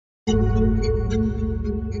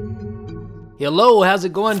Hello, how's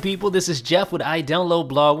it going, people? This is Jeff with iDownload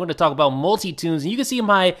Blog. We're going to talk about MultiTunes, and you can see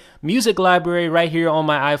my music library right here on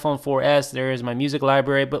my iPhone 4S. There is my music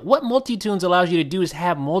library, but what MultiTunes allows you to do is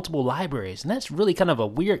have multiple libraries, and that's really kind of a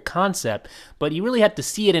weird concept, but you really have to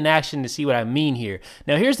see it in action to see what I mean here.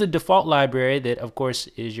 Now, here's the default library that, of course,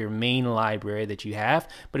 is your main library that you have,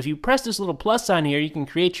 but if you press this little plus sign here, you can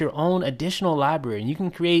create your own additional library, and you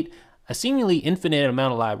can create a seemingly infinite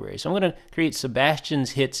amount of libraries. So I'm going to create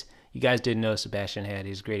Sebastian's Hits. You guys didn't know Sebastian had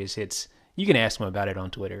his greatest hits. You can ask him about it on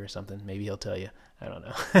Twitter or something. Maybe he'll tell you. I don't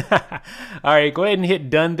know. All right, go ahead and hit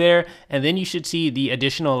done there, and then you should see the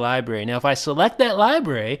additional library. Now, if I select that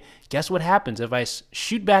library, guess what happens? If I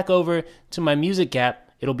shoot back over to my music app,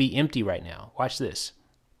 it'll be empty right now. Watch this.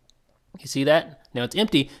 You see that? Now it's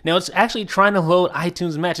empty. Now it's actually trying to load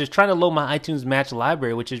iTunes Match. It's trying to load my iTunes Match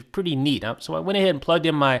library, which is pretty neat. So I went ahead and plugged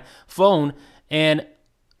in my phone, and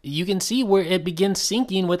you can see where it begins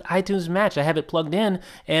syncing with iTunes Match. I have it plugged in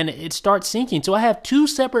and it starts syncing. So I have two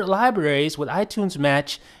separate libraries with iTunes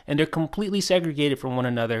Match, and they're completely segregated from one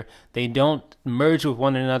another. They don't merge with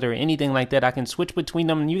one another or anything like that. I can switch between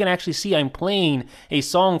them, and you can actually see I'm playing a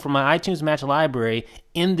song from my iTunes Match library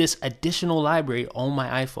in this additional library on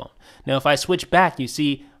my iPhone. Now, if I switch back, you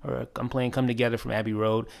see, or I'm playing Come Together from Abbey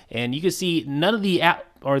Road, and you can see none of the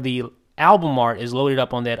album art is loaded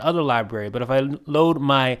up on that other library. But if I load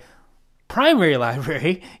my primary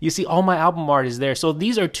library, you see all my album art is there. So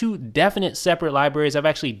these are two definite separate libraries. I've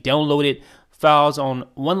actually downloaded files on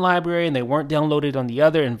one library and they weren't downloaded on the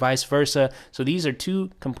other, and vice versa. So these are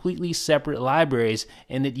two completely separate libraries,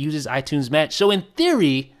 and it uses iTunes Match. So in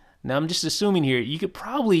theory, now I'm just assuming here, you could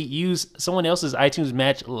probably use someone else's iTunes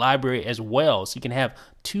Match library as well. So you can have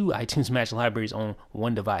two iTunes Match libraries on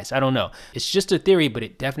one device. I don't know. It's just a theory, but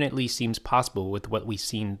it definitely seems possible with what we've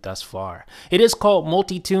seen thus far. It is called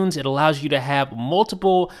MultiTunes. It allows you to have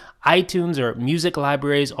multiple iTunes or music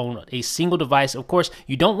libraries on a single device. Of course,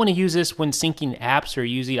 you don't want to use this when syncing apps or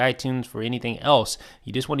using iTunes for anything else.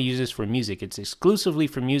 You just want to use this for music. It's exclusively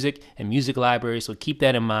for music and music libraries, so keep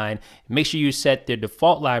that in mind. Make sure you set the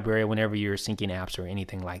default library whenever you're syncing apps or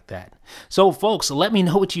anything like that. So folks, let me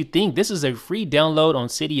know what you think. This is a free download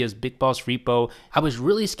on Cydia's BigBoss repo. I was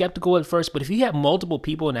really skeptical at first, but if you have multiple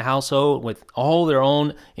people in the household with all their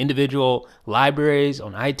own individual libraries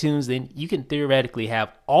on iTunes, then you can theoretically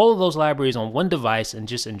have all of those libraries on one device and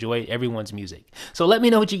just enjoy everyone's music. So let me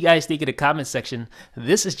know what you guys think in the comment section.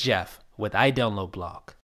 This is Jeff with iDownload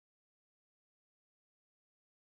Blog.